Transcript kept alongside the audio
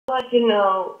like to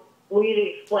know, will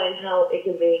you explain how it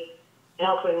can be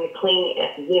helping the Clean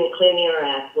Air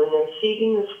Act when they're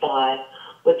seeding the sky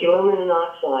with the aluminum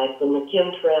oxide from the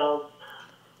chemtrails?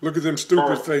 Look at them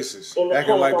stupid faces, in the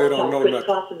acting like they don't know nothing.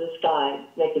 Across of the sky,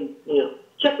 making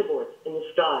checkerboards in the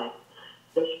sky.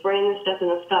 They're spraying this stuff in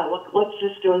the sky. What's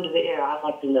this doing to the air? I'd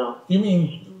like to know. You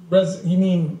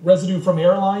mean residue from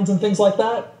airlines and things like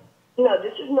that? No,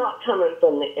 this is not coming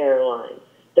from the airlines.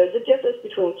 There's a difference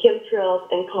between chemtrails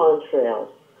and contrails.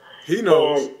 He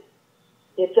knows. And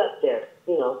it's up there,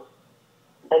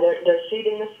 And they're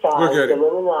seeding the sky Look at with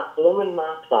aluminum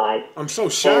oxide. I'm so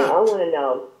shocked. And I want to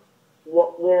know,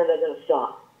 when are they going to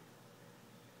stop?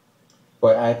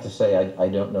 Well, I have to say, I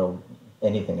don't know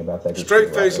anything about that.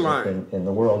 Straight face line. In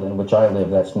the world in which I live,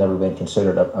 that's never been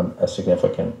considered a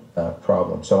significant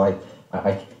problem. So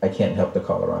I can't help the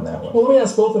caller on that one. Well, let me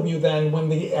ask both of you then, when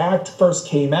the act first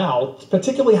came out,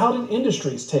 particularly how did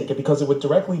industries take it? Because it would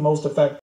directly most affect